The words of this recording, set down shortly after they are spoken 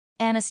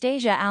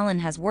Anastasia Allen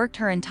has worked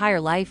her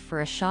entire life for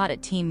a shot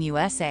at Team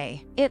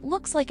USA. It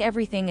looks like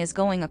everything is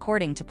going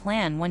according to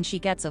plan when she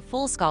gets a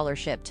full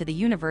scholarship to the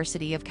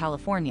University of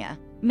California,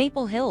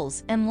 Maple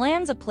Hills, and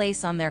lands a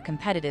place on their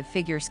competitive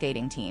figure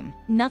skating team.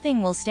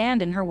 Nothing will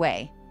stand in her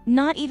way.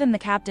 Not even the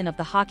captain of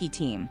the hockey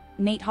team,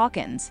 Nate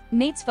Hawkins.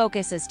 Nate's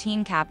focus as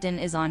team captain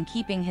is on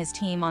keeping his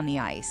team on the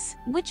ice,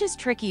 which is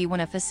tricky when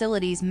a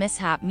facility's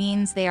mishap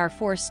means they are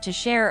forced to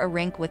share a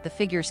rink with the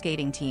figure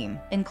skating team,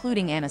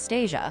 including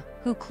Anastasia,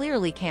 who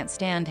clearly can't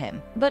stand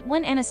him. But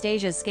when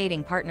Anastasia's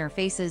skating partner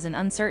faces an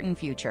uncertain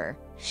future,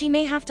 she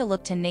may have to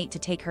look to Nate to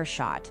take her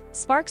shot.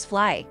 Sparks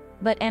fly,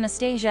 but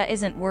Anastasia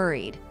isn't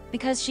worried,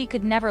 because she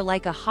could never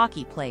like a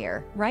hockey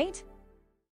player, right?